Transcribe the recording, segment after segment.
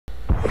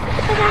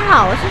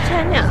好，我是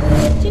千鸟，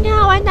今天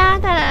要为大家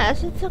带来的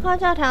是《刺客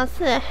教条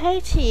4》黑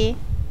旗。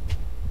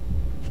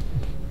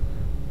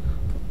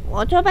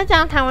我就被这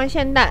样弹回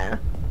现代了。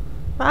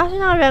我要是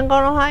那个员工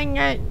的话，应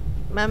该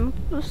蛮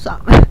不爽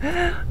的。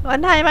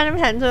玩到一半就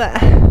被弹出来。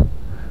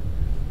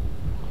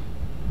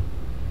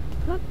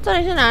这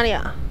里是哪里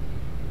啊？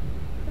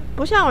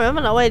不像我原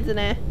本的位置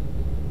呢。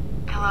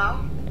Hello?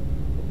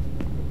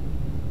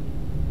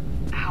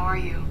 How are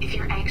you? If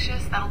you're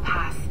anxious, that'll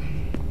pass.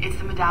 It's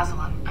the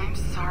midazolam. I'm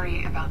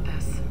sorry about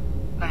this,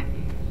 but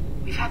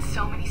we've had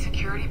so many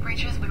security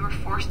breaches, we were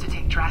forced to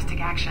take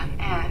drastic action,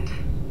 and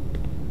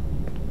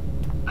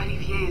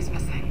Olivier is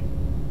missing.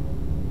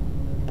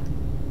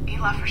 He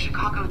left for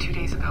Chicago 2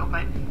 days ago,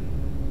 but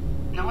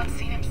no one's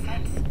seen him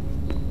since.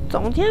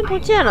 总监不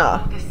见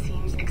了。 I know this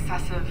seems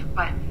excessive,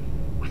 but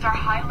with our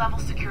high-level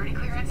security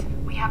clearance,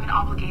 we have an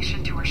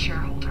obligation to our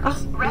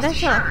shareholders. Rest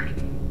assured,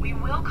 we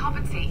will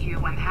compensate you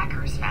when the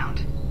hacker is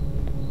found.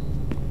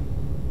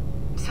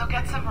 So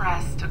get some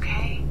rest,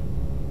 okay?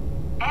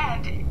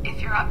 And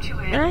if you're up to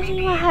it,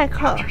 maybe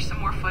capture some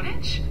more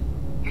footage?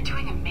 You're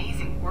doing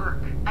amazing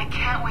work. I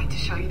can't wait to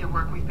show you the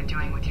work we've been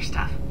doing with your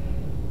stuff.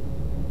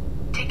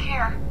 Take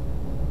care.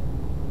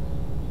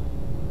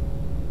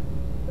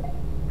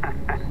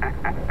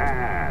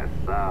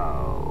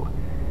 So,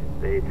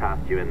 they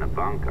tossed you in the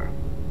bunker.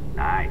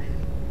 Nice.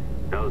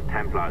 Those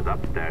Templars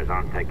upstairs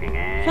aren't taking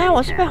any 所以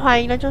我是被怀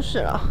疑的就是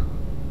了。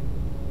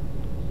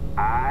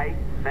I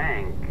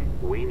think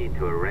we need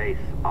to erase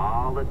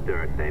all the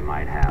dirt they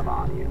might have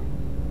on you.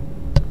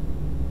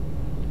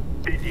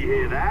 Did you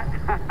hear that?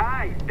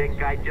 I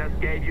think I just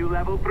gave you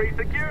level 3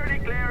 security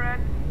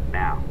clearance.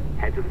 Now,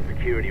 head to the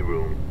security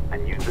room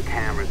and use the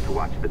cameras to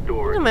watch the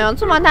doors. 怎么有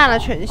这么大的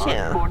权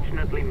限啊？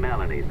 Unfortunately,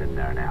 Melanie's in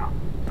there now.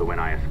 So when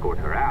I escort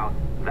her out,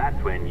 that's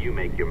when you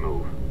make your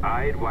move.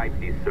 I'd wipe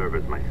these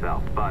servers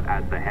myself, but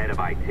as the head of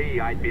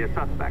IT, I'd be a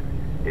suspect.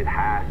 It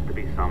has to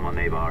be someone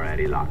they've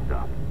already locked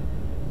up.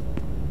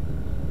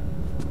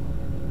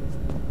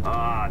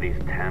 Ah, these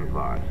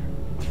Templars.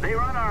 They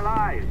run our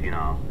lives, you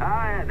know.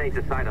 They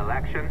decide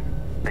elections,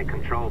 they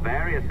control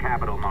various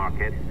capital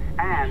markets,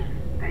 and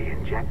they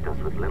inject us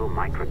with little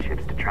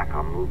microchips to track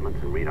our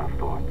movements and read our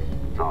thoughts.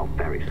 It's all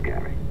very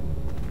scary.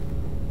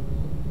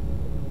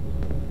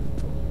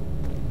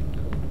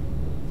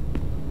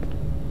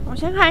 我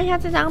先看一下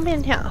这张便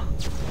条，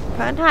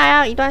反正它还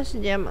要一段时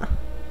间嘛。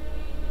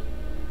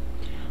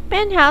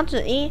便条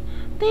指1，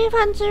第一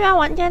份志愿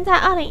文件在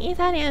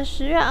2013年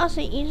10月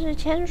21日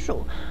签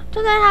署，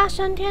就在他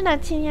升天的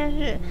纪念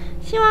日，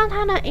希望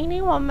他能引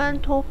领我们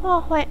突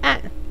破灰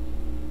暗。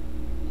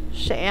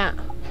谁啊？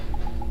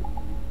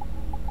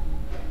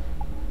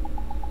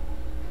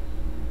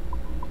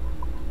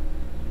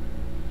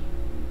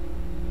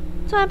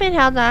这个便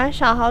条纸还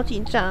少好几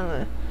张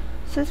啊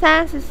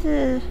，13、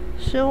14、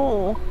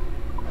15。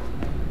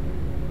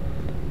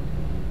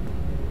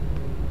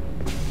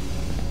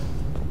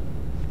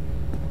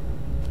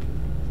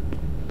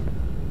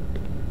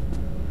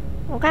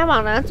 我该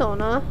往哪走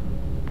呢？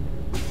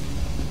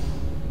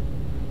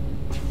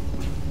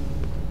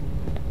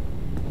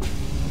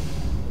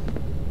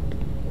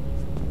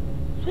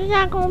所以现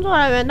在工作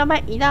人员都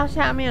被移到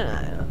下面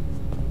来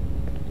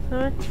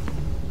了。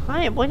好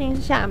像也不一定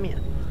是下面，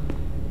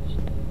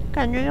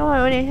感觉就会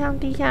有点像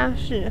地下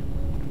室。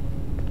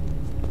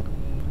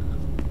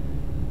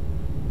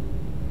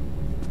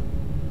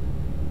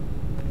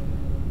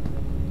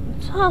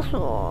厕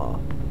所，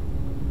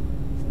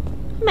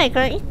每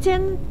个人一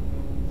间。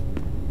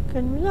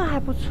 感觉这还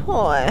不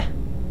错哎，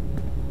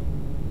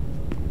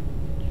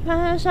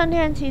算是圣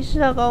殿骑士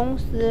的公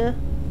司。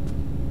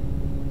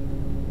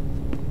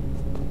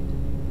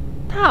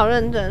他好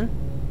认真，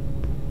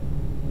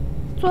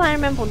坐在那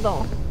边不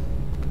动。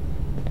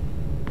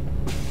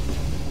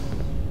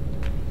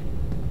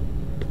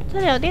这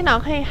里有电脑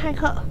可以骇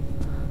客，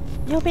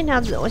有便条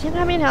纸，我先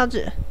看便条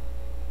纸。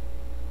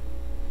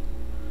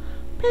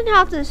便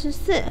条纸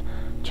14，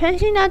全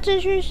新的秩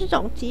序是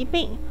种疾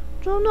病，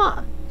朱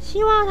诺。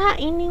 希望他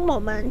引领我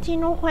们进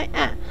入灰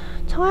暗，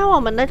成为我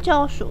们的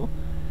救赎。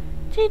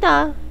记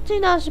得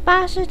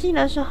18世纪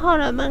的时候，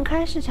人们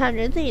开始察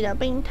觉自己的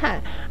病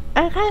态，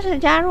而开始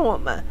加入我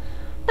们。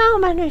当我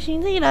们履行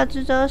自己的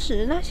职责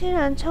时，那些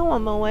人称我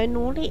们为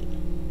奴隶。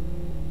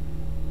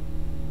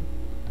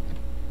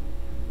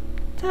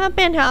这个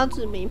便条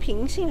纸比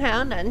平信还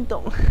要难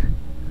懂，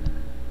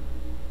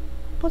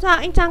不知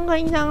道一张跟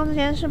一张之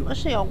间是不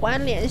是有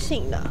关联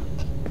性的。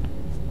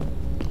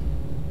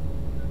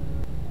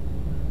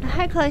 来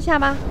骇客一下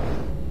吧。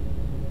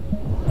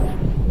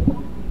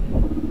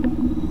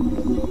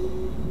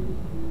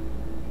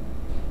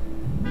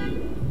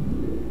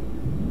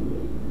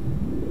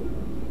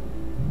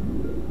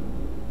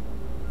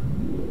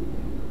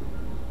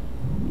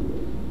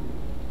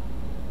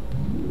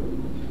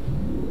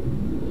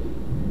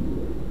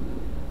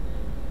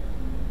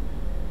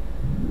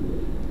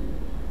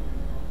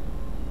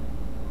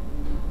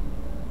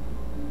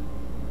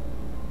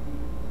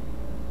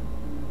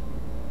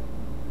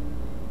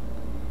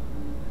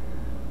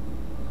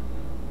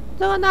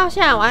这个到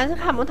现在我还是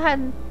看不太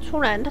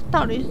出来它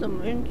到底是怎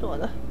么运作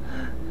的。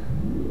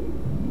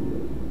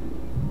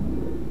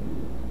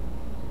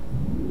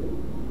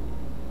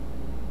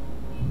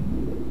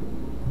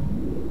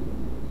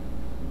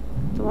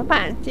怎么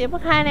办？解不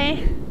开呢？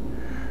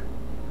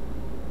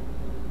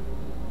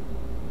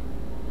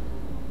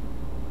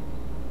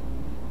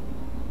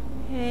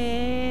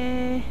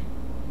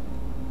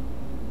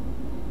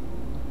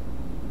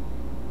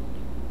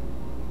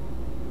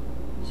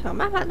想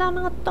办法到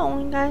那个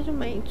洞应该是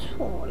没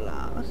错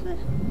啦，是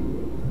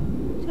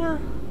这样。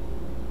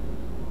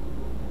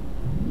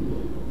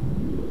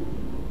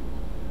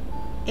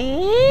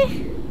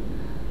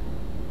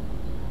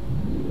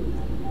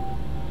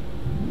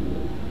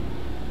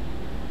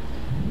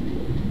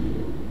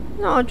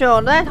那我觉得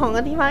我都在同个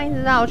地方一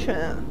直绕圈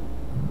啊。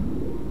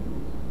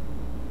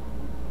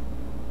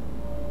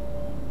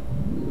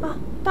哦，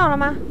到了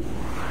吗？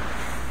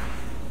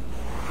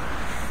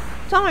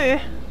终于。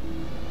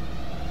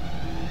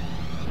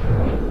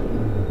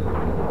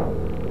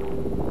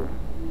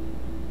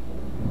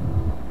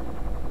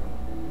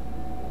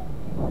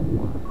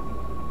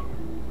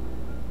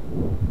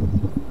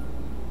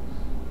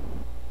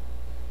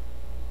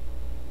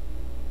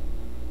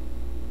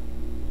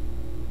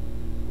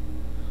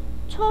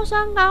出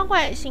身高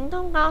贵，行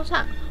动高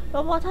尚，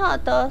罗伯特·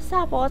德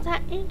萨博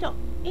在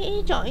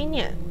1191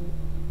年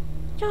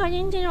就已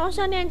经进入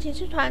圣殿骑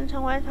士团，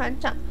成为团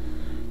长。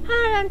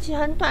他的任期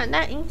很短，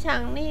但影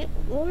响力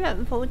无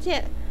远弗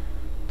届。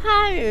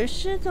他与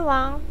狮心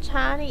王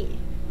查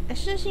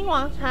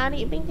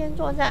理并肩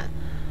作战。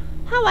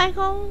他围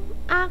攻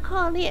阿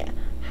克列，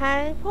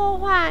还破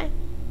坏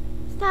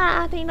萨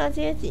拉丁的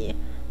阶级。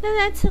但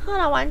在刺客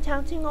的顽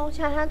强进攻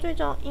下，他最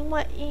终因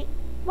为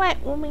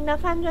无名的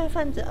犯罪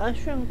分子而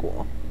殉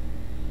国。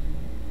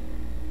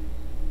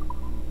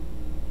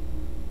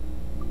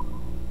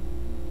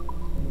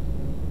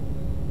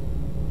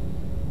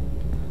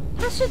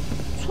他是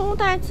初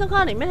代刺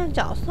客里面的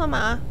角色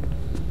吗？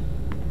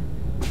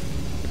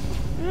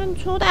因为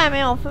初代没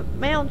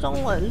有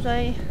中文，所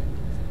以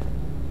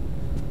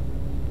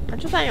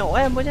就算有，我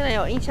也不见得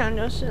有印象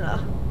就是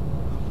了。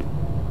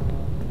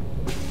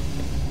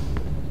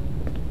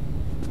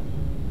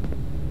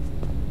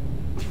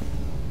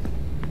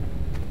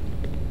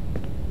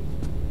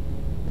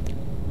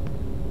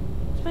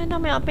这边都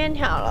没有便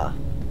条了。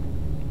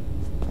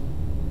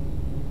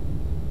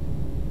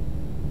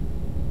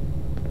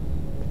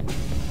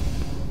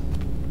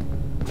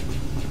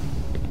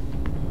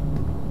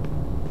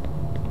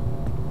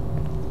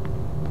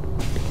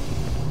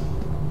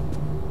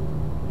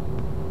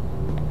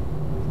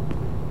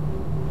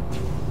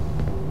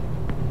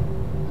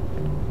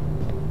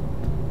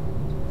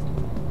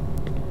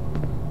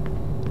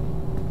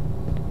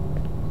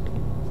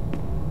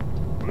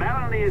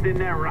Is in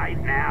there right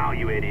now,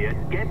 you idiot.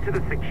 Get to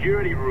the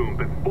security room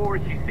before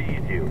she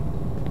sees you.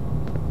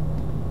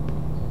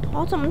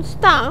 我怎么知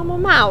道？他们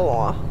骂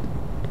我。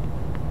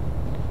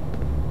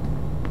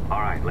All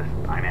right, listen.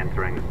 I'm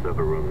entering the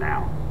server room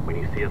now. When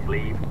you see us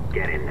leave,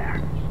 get in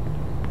there.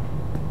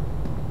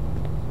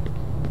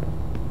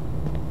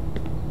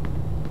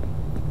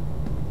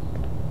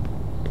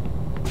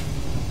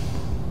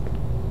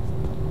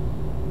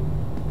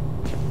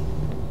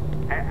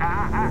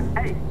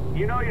 Hey,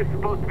 you know you're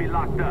supposed to be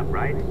locked up,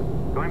 right?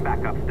 Going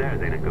back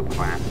upstairs ain't a good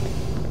plan.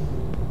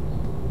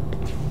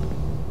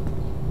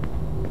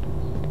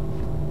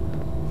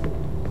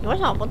 你为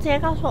什么不直接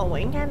告诉我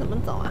应该怎么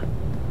走啊？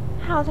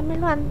还有这边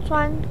乱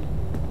钻。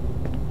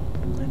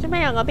这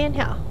边有个便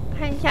条，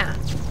看一下。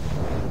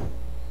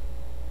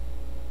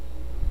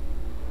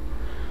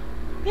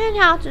便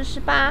条指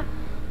18，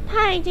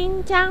他已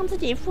经将自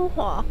己复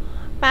活，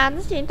把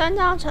自己锻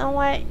造成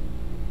为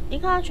一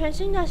个全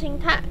新的形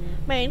态。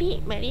美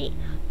丽，美丽，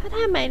她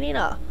太美丽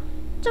了。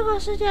这个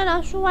世界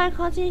的数位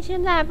科技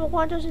现在不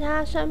过就是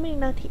她生命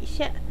的体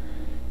现。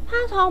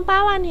她从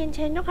8万年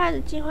前就开始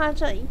计划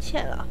这一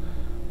切了。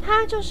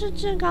她就是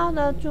至高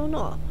的朱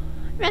诺，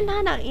愿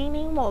她能引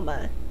领我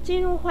们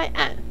进入灰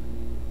暗。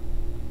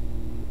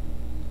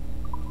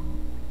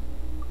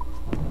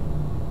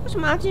为什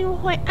么要进入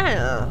灰暗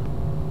啊？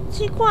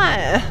奇怪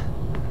欸。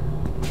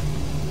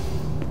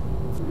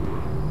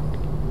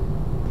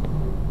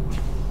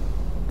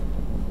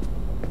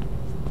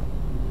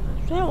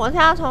所以我是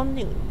要从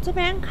你这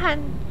边看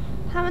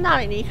他们到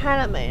底离开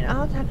了没，然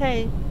后才可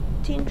以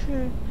进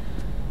去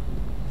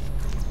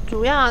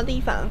主要的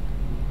地方。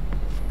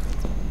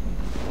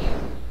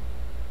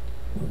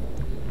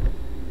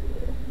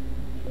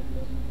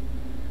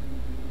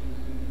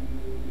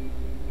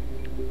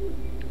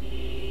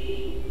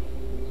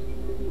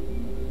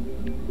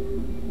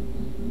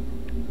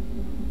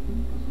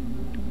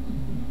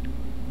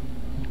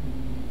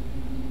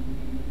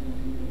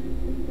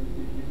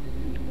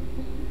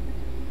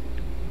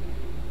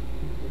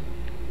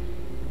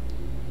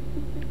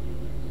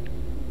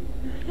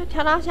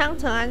调到相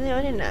乘还是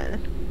有点难。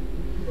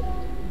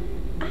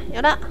啊，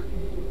有的。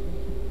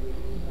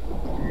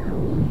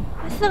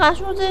4个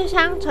数字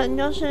相乘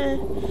就是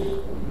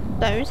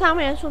等于上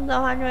面的数字的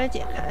话，就会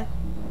解开。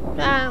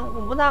虽然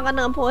我不知道跟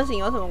那个波形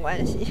有什么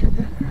关系。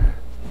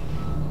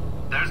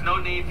There's no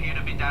need for you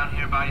to be down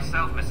here by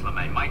yourself, Miss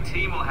LeMay. My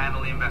team will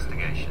handle the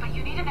investigation. But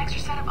you need an extra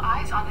set of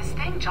eyes on this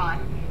thing, John.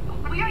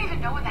 We don't even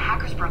know when the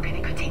hackers broke in.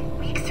 It could take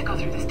weeks to go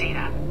through this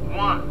data.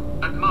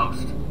 1, at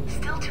most.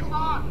 Still too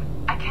long.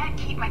 I can't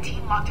keep my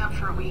team locked up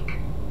for a week.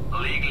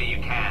 Legally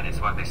you can.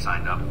 It's what they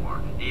signed up for,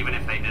 even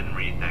if they didn't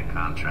read their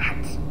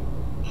contracts.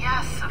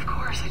 Yes, of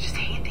course. I just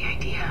hate the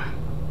idea.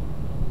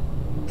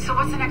 So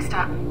what's the next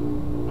step?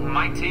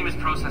 My team is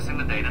processing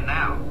the data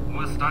now.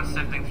 We'll start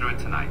sifting through it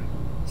tonight.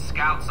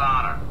 Scout's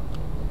honor.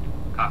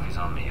 Coffee's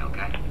on me,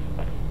 okay?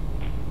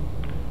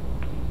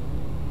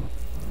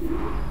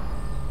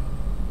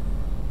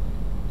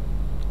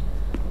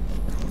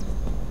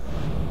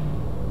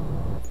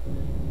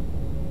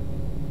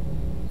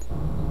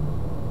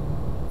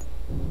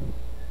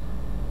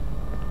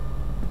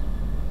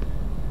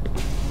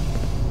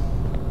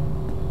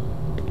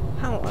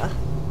 看我了。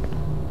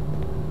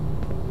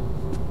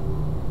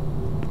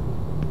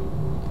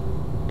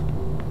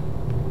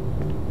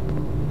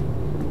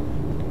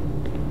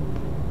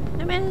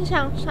那边是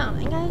向上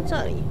的，应该是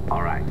这里。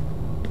 All right.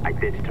 I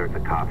ditched her at the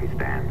coffee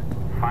stand.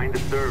 Find a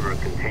server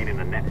containing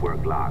the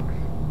network logs.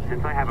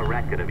 Since I have a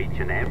record of each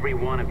and every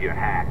one of your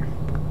hacks,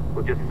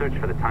 we'll just search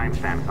for the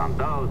timestamps on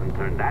those and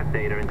turn that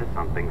data into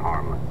something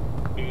harmless.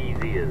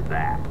 Easy as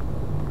that.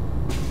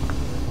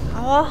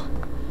 好哦。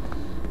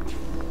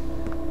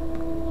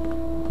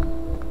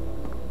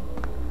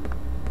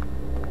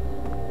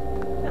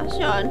要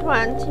是有人突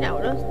然进来，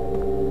我就……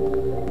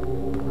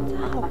这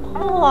好酷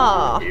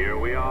哦！ Here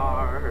we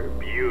are.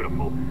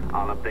 Beautiful.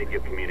 I'll update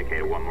your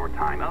communicator one more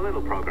time. A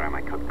little program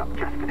I cooked up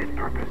just for this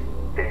purpose.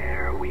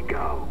 There we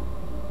go.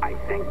 I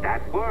think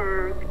that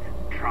worked.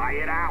 Try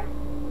it out.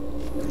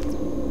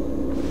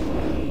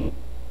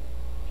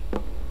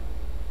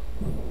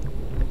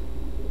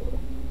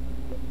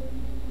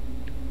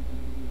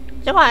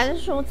 结果还是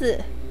数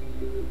字，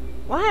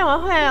我还以为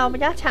会有比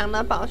较强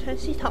的保全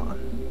系统。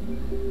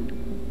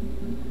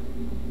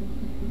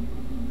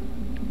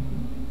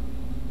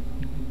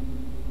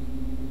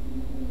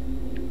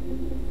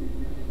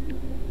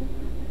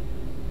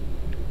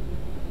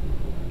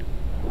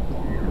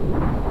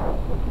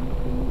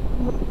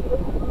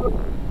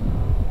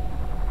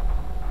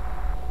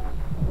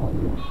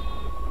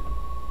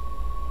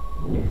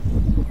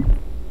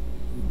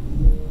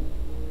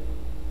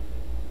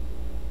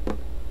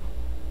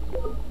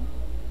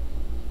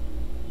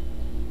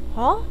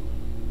哦，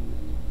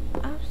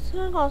啊，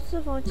是狗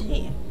伺服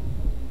器，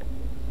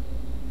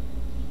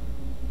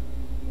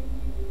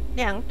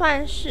两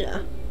段式，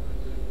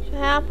所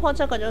以要破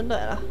这个就对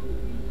了。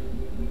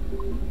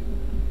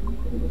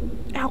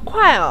好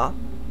快哦，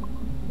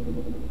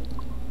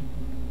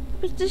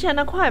比之前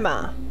的快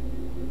嘛。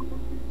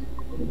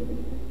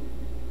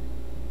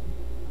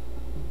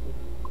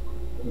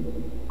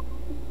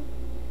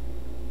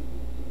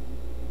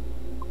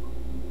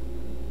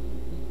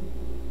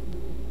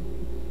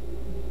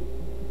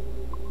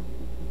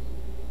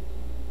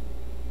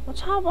 我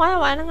超不爱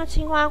玩那个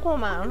青蛙过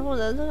马路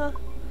的这个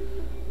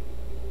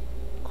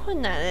困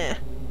难哎！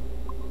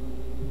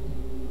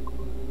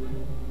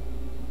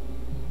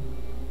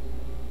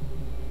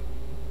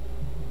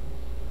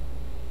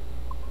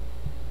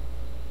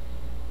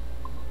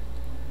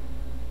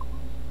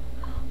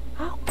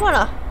好，过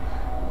了，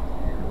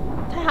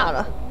太好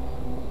了！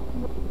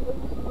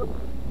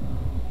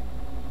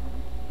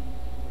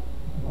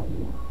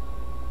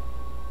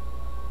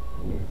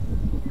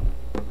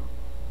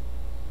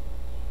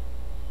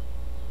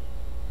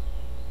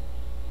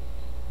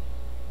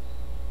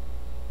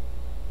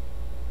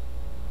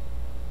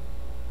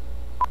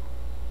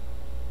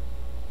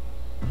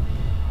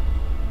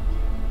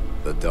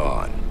 The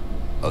dawn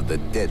of the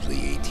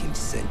deadly 18th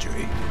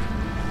century.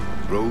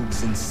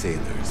 Rogues and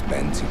sailors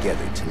band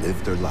together to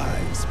live their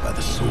lives by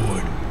the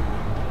sword.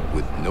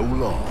 With no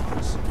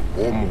laws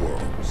or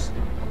morals,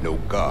 no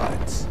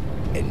gods,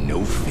 and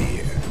no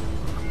fear.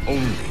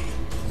 Only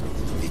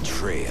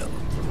betrayal.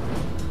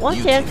 我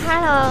解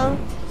开了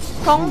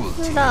公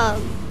司的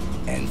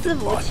伺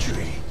服器，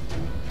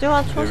最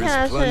后出现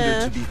的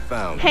是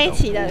黑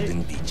旗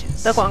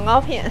的广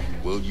告片。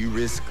 Will you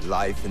risk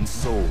life and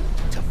soul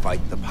to fight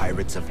the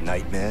pirates of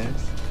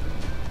nightmares?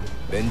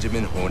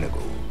 Benjamin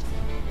Hornigold,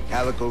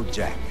 Calico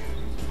Jack,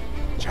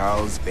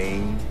 Charles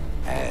Bane,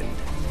 and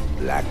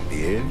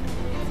Blackbeard?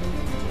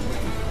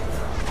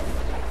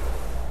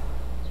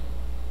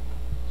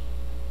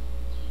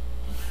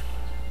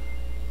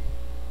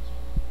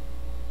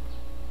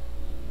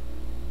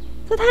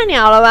 这太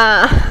鸟了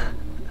吧！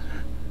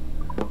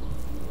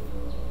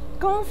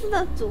公司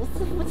的主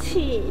伺服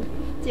器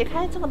解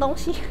开这个东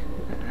西。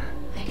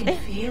 I can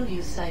feel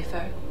you,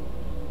 Cypher.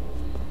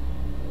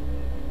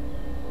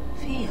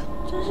 Feel.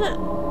 这是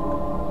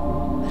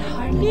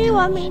第一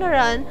文明的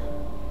人。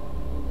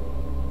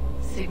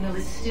 Signal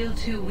is still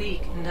too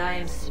weak, and I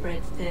am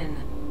spread thin.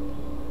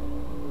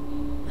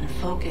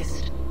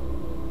 Unfocused,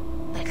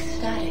 like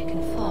static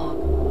and fog,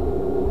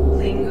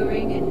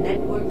 lingering in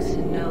networks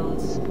and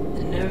nodes,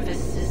 the nervous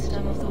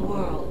system of the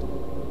world.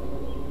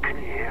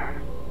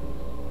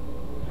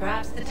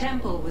 Perhaps the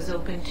temple was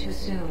opened too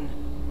soon,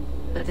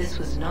 but this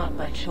was not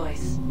by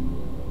choice.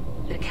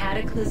 The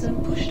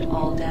cataclysm pushed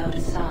all doubt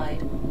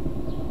aside.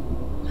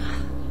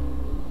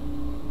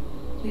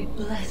 We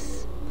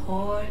bless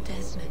poor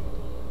Desmond,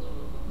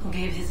 who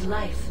gave his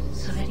life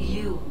so that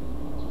you,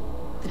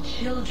 the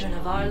children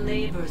of our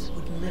labors,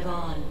 would live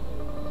on,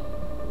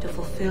 to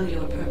fulfill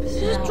your purpose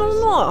in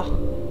ours,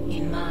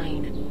 in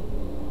mine.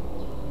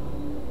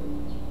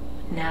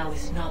 Now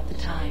is not the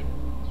time.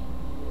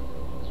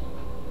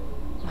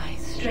 My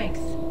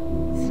strength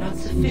is not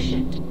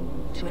sufficient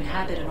to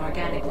inhabit an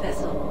organic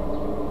vessel.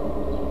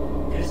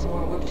 There's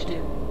more work to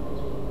do,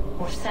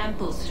 more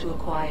samples to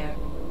acquire,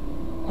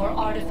 more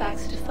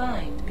artifacts to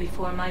find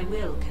before my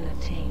will can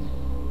obtain.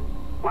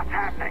 What's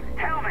happening?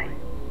 Tell me!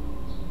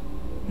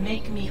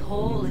 Make me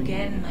whole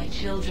again, my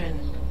children,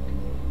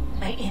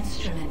 my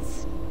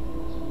instruments.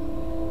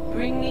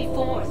 Bring me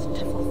forth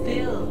to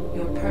fulfill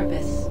your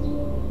purpose.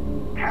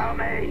 Tell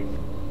me!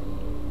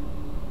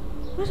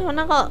 为什么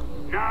那个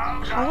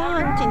好像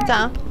很紧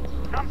张？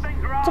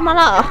 Something's wrong! 怎么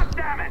了？ God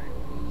damn it!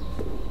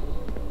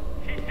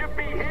 She should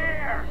be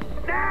here!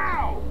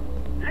 Now!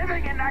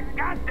 Living in that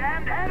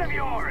goddamned head of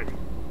yours!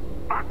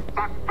 Fuck,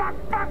 fuck, fuck,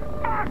 fuck,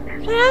 fuck!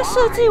 所以他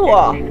设计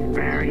我，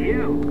 Spare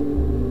you!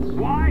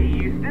 Why are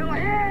you still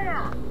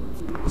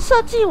here?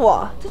 设计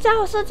我，这家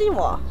伙设计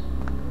我。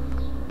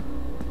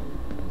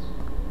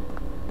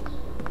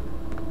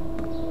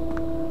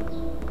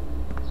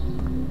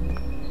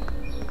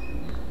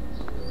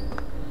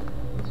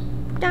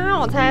刚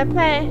刚我才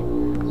被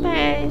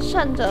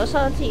圣者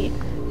设计，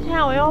现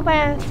在我又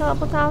被这个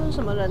不知道是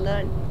什么人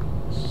的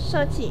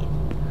设计，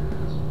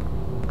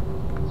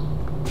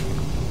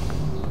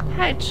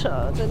太扯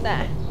了，真的。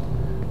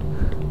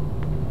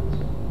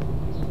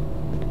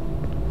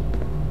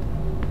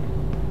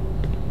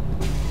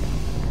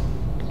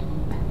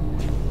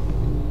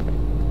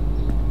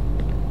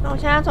那我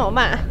现在怎么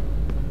办？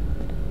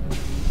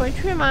回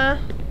去吗？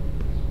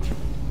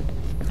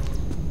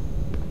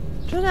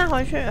就这样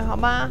回去，好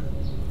吧？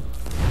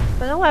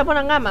反正我也不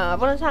能干嘛，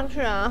不能上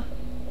去啊。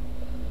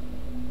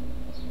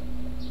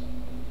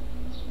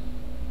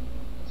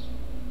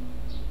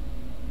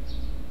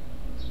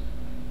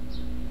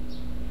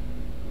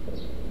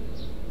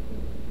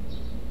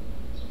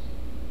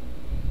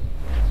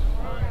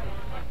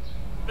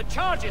The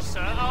charges, sir,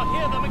 I'll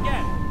hear them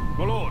again.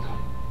 My lord,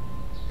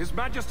 His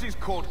Majesty's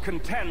court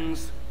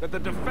contends that the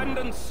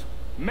defendants,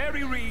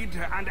 Mary Read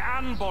and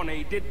Anne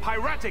Bonny, did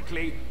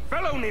piratically,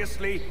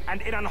 feloniously,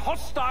 and in an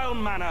hostile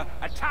manner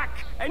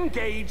attack,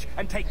 engage,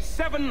 and take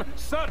 7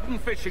 certain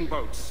fishing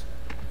boats.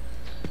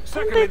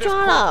 Secondly, this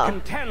court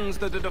contends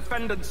that the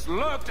defendants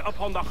lurked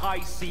upon the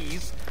high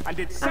seas and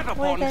did set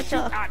upon,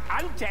 shoot at,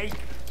 and take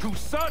 2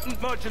 certain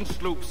merchant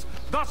sloops,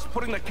 thus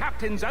putting the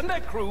captains and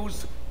their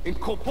crews in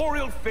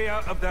corporeal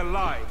fear of their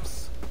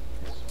lives.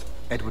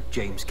 Edward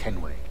James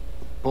Kenway,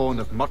 born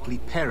of motley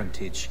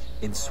parentage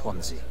in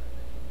Swansea,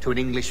 to an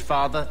English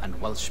father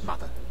and Welsh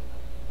mother.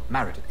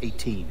 Married at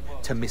 18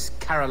 to Miss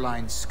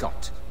Caroline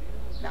Scott,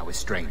 now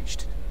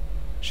estranged.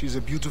 She's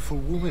a beautiful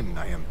woman,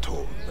 I am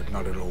told, but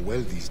not at all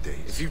well these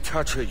days. If you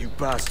touch her, you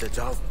bastards,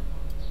 I'll...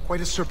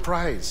 Quite a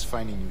surprise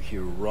finding you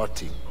here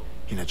rotting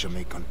in a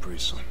Jamaican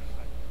prison.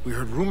 We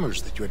heard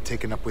rumors that you had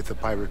taken up with the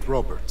pirate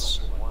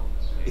Roberts.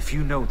 If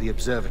you know the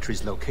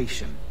observatory's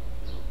location,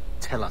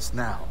 tell us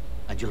now,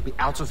 and you'll be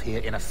out of here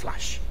in a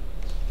flash.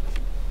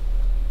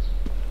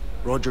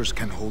 Rogers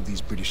can hold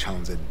these British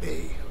hounds at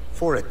bay,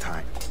 for a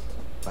time.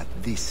 But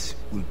this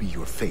will be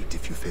your fate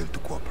if you fail to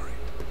cooperate.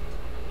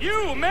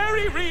 You,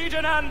 Mary Read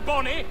and Anne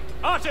Bonny,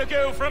 are to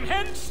go from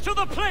hence to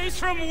the place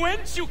from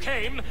whence you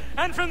came,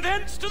 and from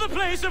thence to the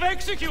place of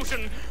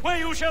execution, where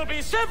you shall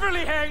be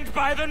severally hanged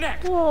by the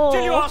neck,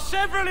 till you are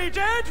severally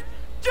dead,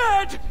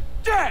 dead,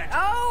 dead!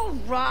 Oh,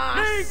 Ross!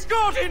 May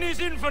God in his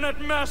infinite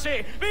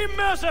mercy be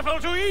merciful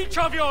to each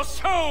of your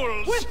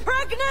souls! We're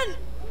pregnant!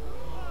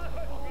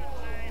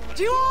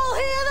 Do you all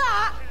hear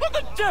that? What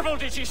the devil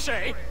did she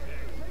say?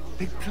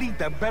 They plead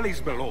their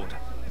bellies, my lord.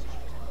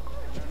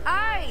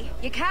 Aye,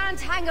 you can't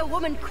hang a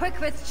woman quick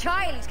with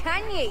child,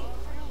 can ye?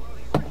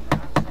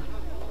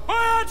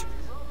 Quiet!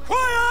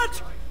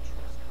 Quiet!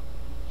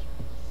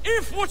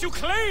 If what you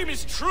claim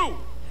is true,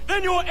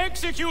 then your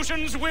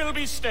executions will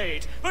be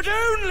stayed, but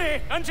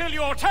only until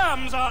your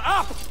terms are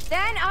up.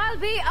 Then I'll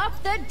be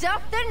up the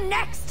duff the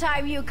next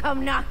time you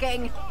come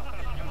knocking.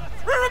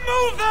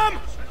 Remove them!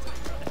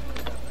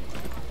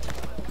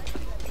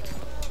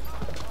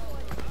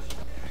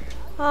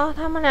 Oh,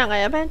 他们2个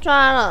也被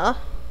抓了，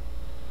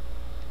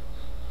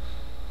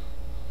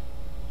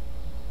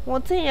我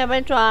自己也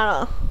被抓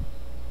了，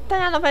大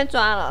家都被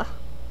抓了。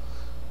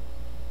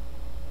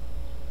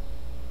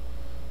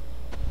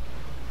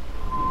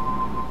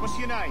What's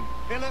your name?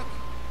 Philip?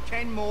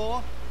 Ken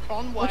Moore?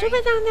 Conway? 我就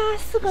被这样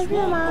加4个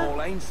月吗？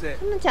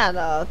真的假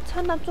的？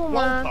撑得住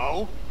吗？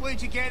 Walpole?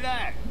 Where'd you get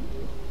that?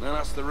 Then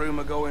that's the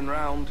rumor going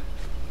round.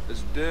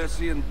 As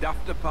dirty and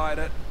daft a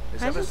pirate.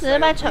 还是只是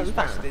被惩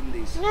罚？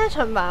应该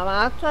惩罚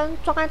吧？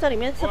装在这里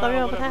面4个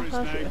月不太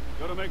科学。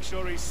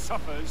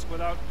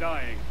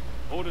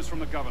Orders from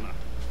the governor.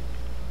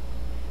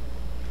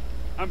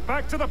 And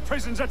back to the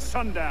prisons at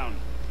sundown.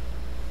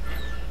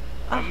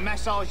 And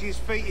massage his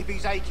feet if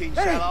he's aching,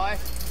 shall I?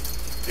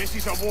 This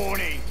is a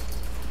warning.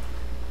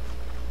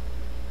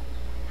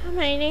 他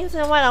们一定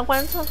是为了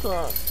关厕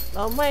所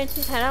的位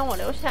置才让我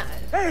留下来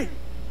的。Hey!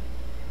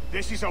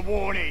 This is a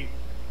warning.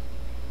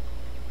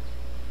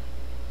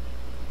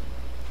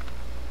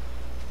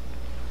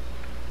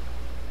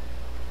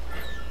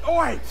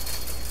 Oi!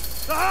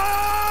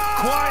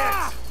 Ah! Quiet!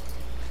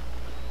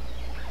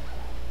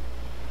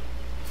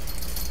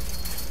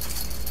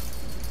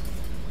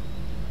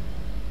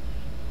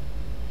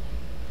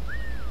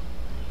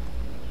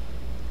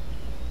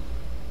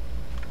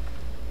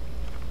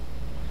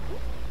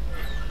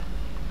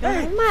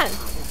 Hey!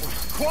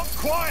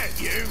 Quiet,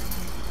 you!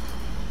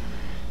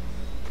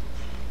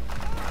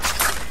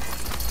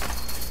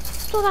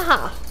 做得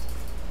好。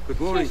 Good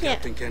morning, 谢谢。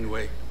 Captain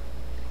Kenway.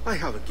 I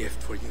have a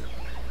gift for you.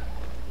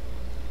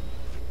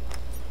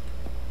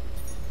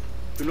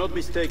 Do not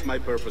mistake my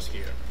purpose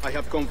here. I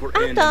have come for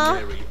Anne and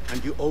Mary,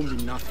 and you owe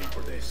me nothing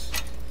for this.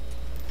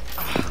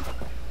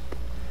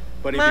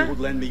 But if you would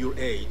lend me your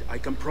aid, I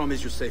can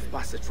promise you safe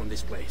passage from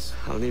this place.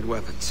 I'll need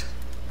weapons.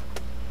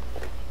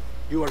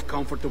 You are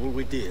comfortable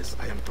with this,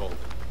 I am told.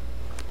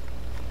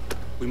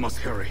 We must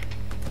hurry.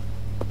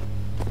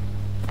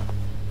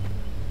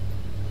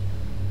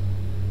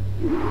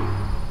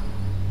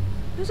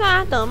 这是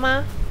阿德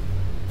吗？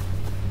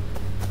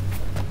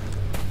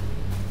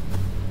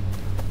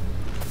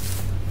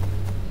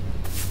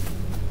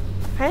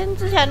还是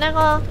之前那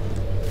个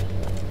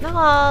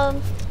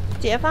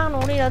解放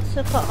奴隶的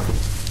刺客？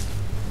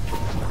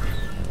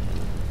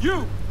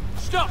 You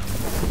stop!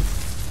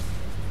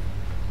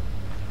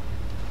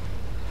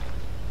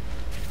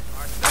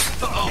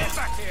 Get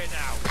back here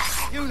now!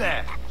 You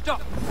there!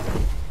 Stop!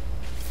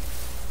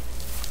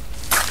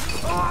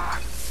 Ah!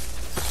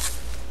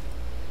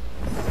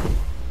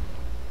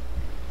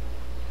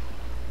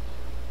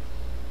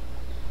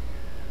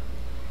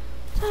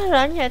 这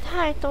人也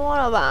太多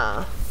了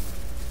吧！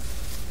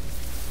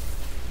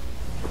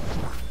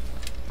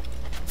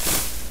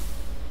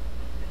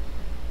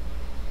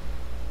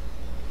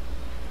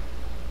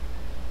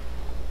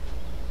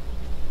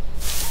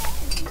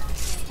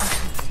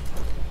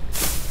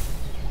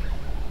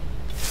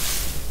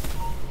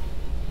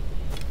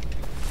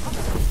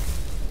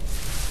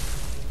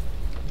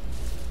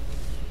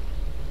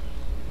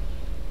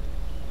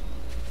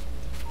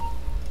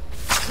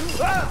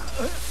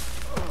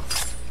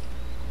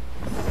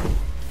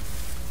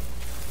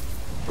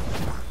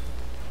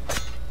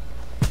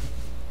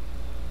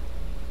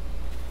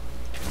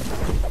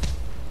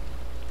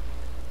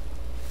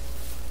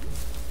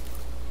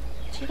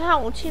其他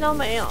武器都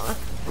没有了。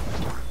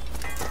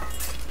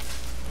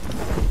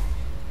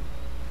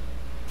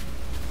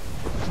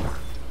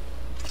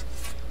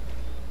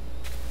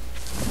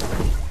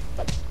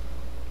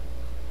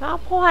然后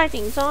破坏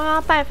顶中，又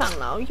要拜访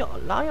老友，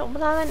老友不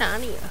知道在哪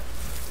里了。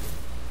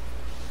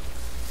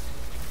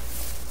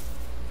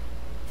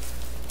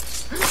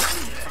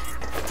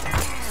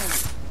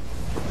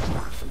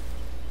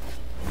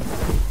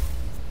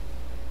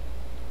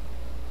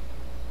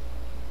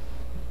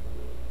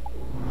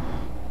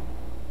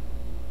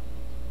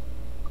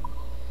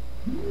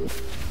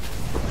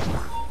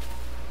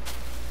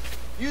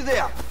You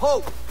there!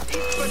 Ho!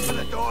 Eastward to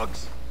the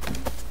dogs!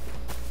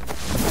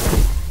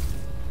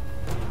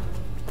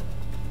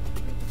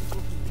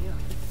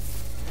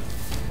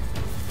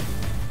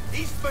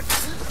 Eastward!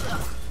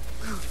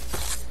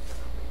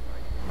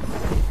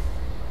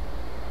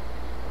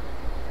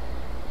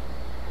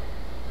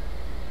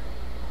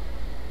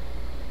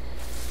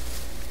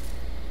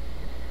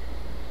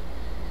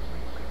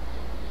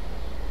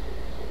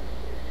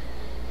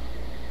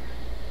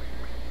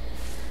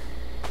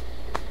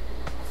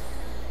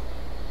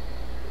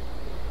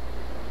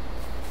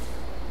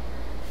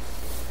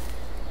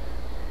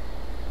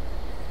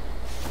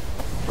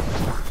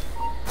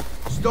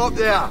 ！Stop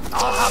there!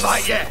 I'll have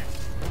at you!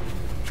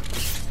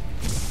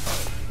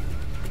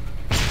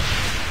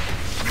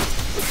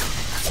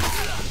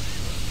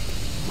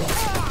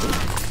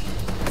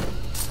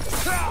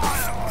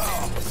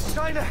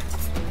 China!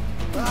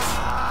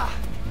 Ah!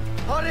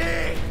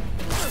 Hurry!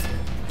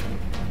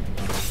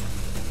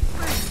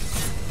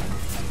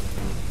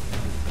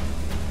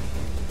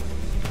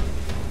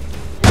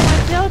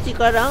 只有几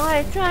个人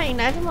而已，居然引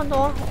来这么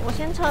多！我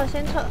先撤，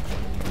先撤。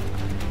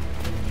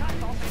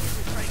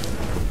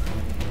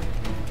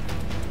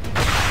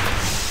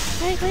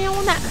 还有一颗烟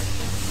雾弹。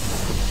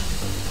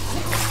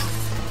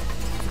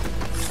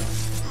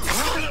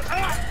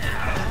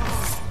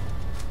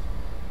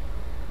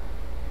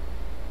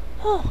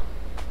哦，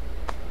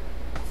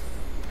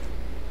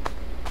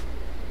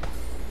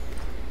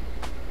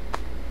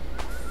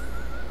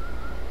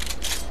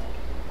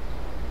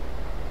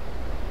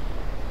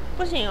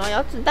不行哦，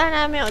有子弹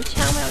但没有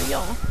枪，没有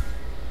用。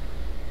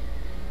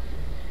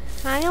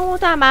拿烟雾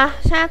弹吧，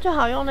现在最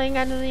好用的应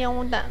该就是烟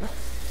雾弹了。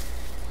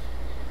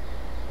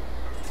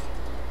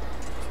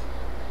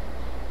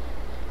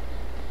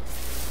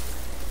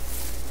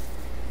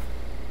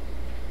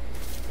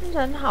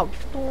人好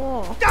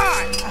多哦！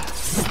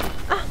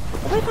啊，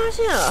我被发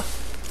现了！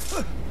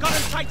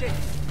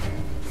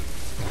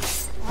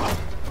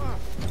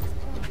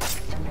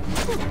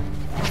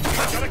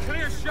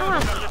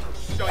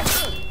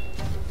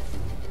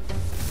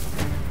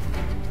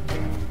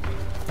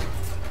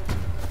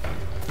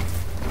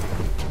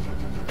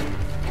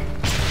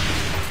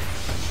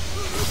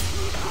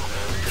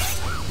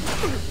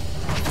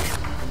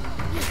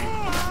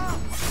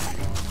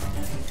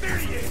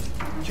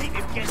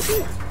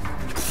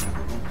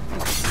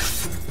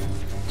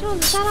就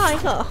只杀到一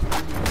个。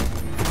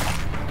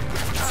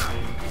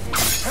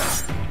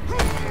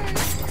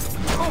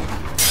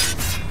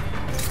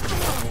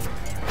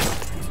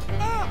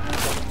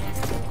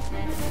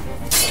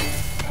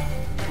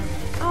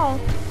哦，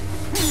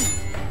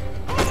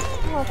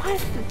我快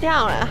死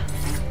掉了。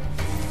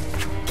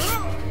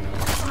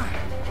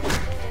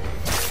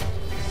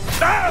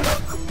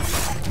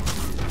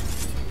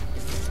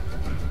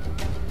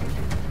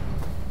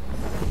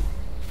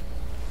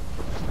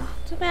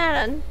这边的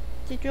人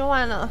解决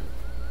完了。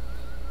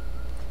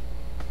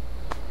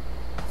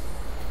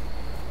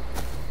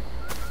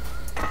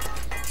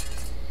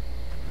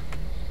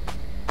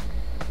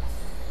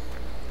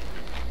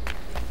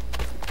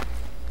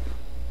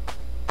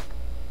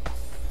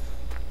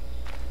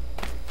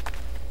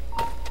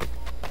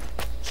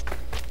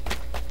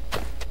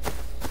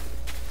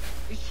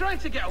Trying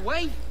to get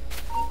away?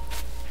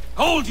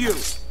 Hold you!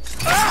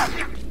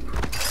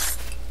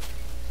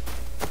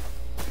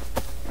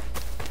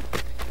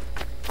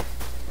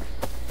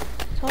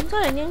 从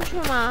这里进去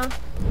吗？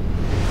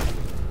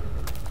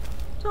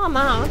这我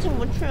们好像进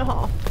不去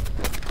吼。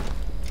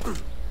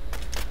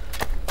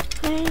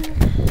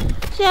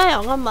现在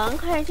有个门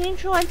可以进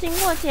去，会经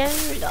过监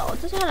狱的。我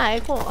之前来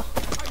过。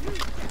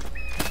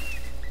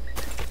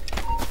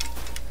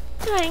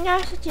这个应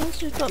该是金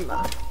士顿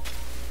吧？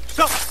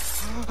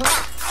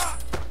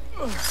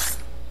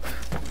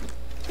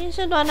金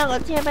士顿那个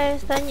戒备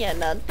森严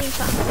的地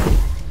方。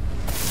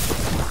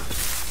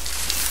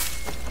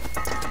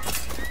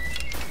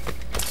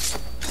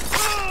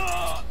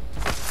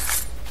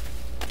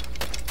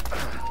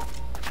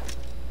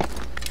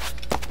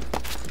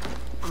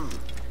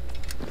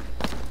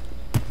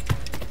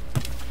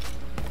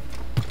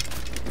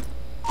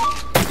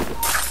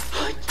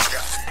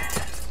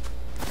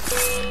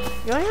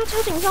有人要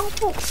敲警钟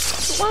术，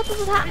我要阻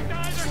止他，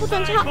不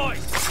准敲。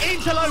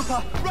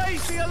Interloper,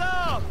 raise the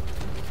alarm!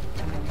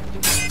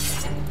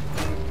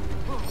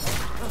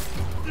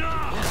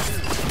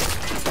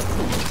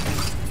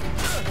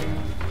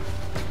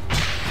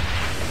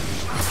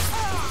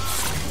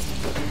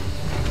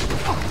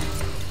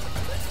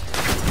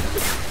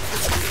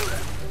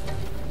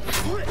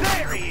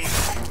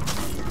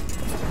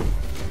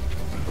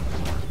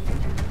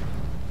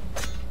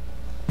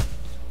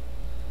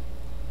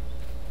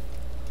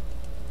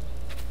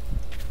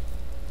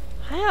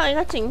 还有一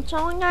个警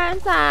钟，应该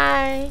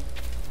在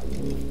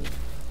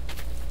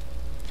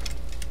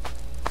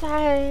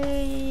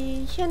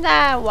现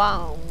在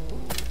往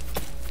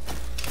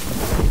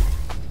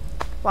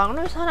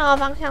绿色那个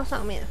方向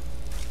上面。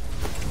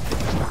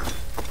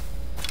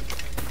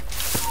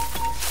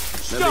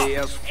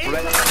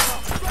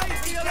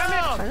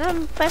反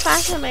正被发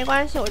现没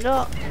关系，我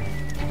就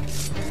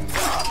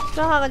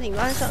最后一个警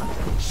官射。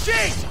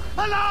Shit!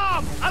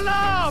 Alarm!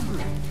 Alarm!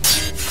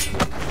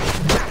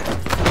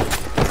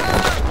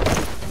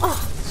 哦，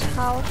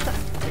超帅！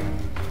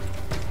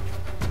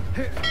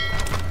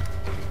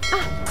啊！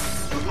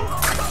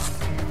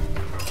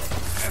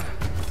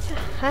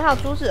还好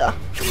阻止了。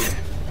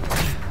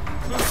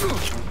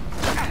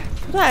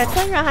对，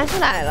真人还是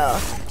来了。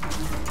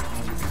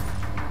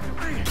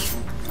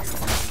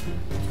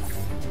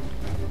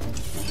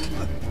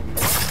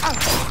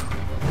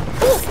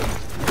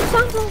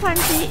双重反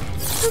击，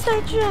这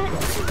对居然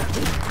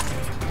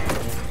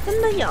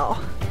真的有，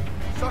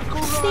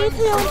第一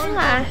次用出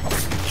来。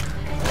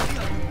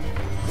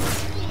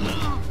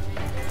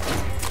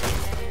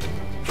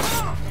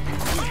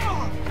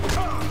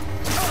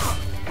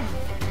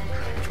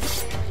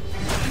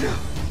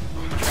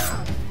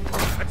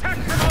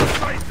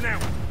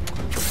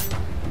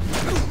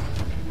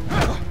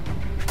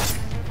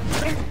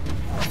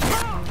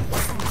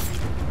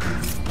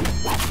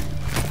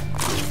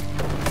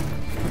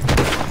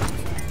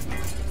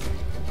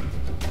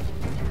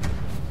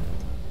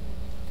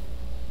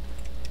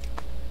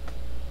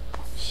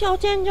修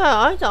剑就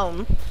有一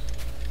种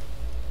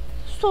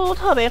速度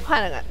特别快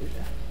的感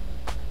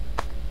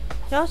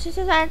觉，尤其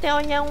是在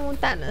丢烟雾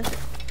弹的时候。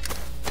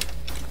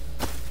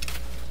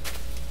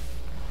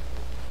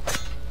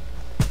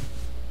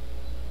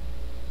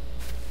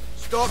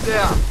Stop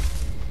there!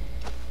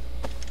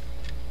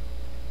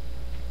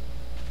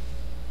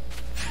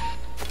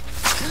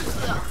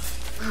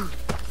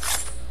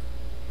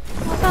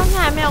 我到现在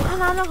还没有看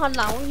到任何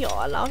老友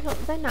啊，老友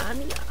在哪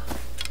里啊？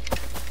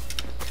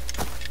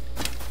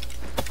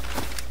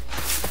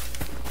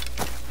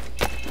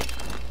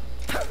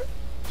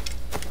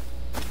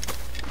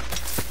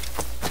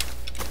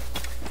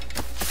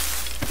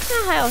现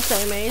在还有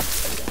谁没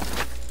死的？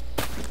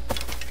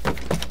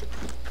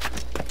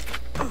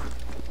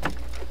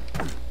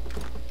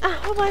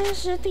会不会是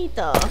师弟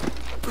的？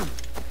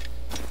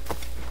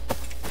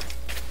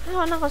还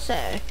有那个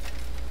谁，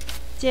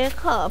杰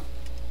克，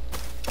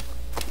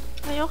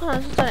很有可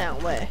能是这2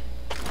位，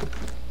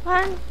不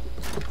然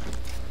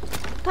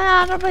大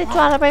家都被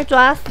抓了，被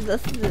抓死的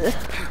死，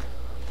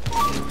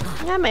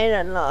应该没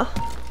人了。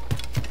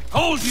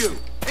Hold you,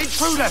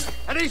 intruder!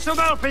 I need some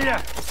help here.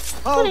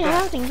 这里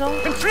还有警钟。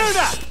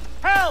Intruder!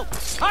 Help!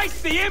 I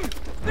see him.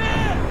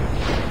 There!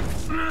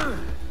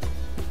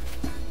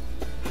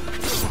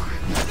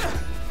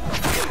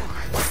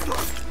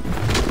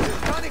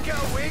 Trying to get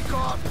away,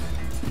 God.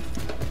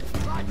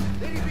 Right,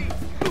 there you be.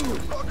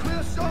 Got a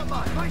clear shot,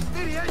 man. Nice,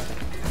 there he is.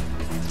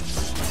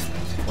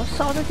 我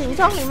守着警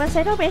钟，你们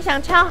谁都别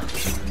想敲。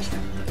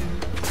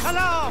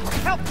Alarm!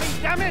 Help me,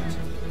 damn it!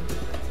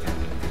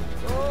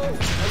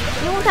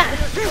 烟雾弹。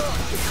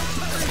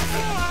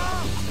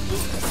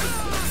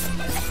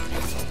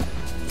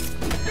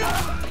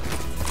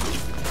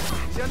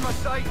He's in my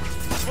sight.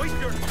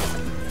 Oyster.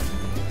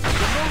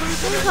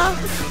 真好。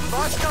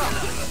 Faster.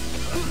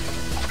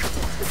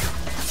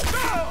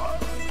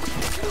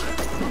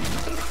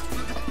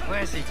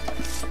 Where is he?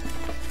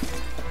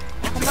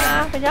 好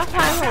吧，比较快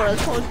是我的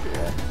错觉，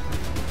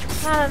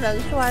他的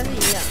人数还是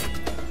一样。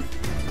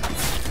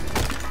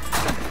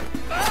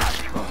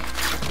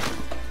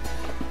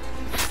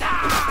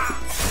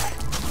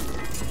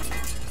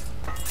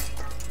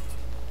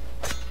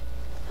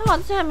我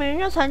之前明明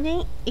就曾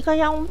经一个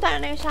烟雾弹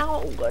内杀过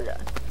5个人。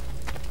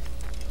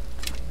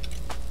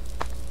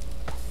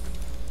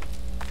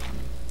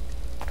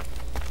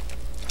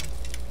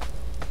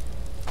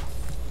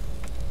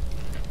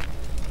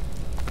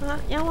啊，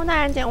烟雾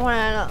弹捡回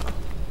来了。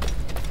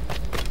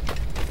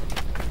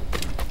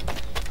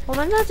我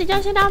们这集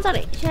就先到这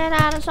里，谢谢大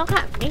家的收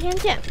看，明天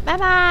见，拜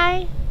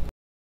拜。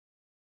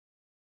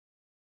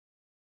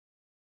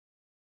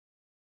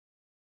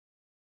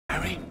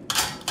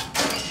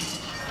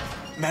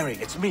Mary,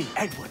 it's me,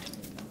 Edward.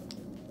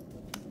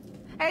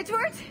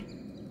 Edward?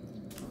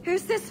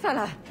 Who's this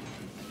fella?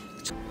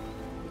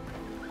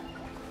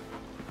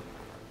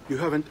 You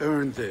haven't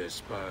earned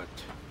this, but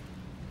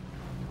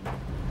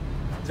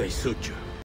they suit you.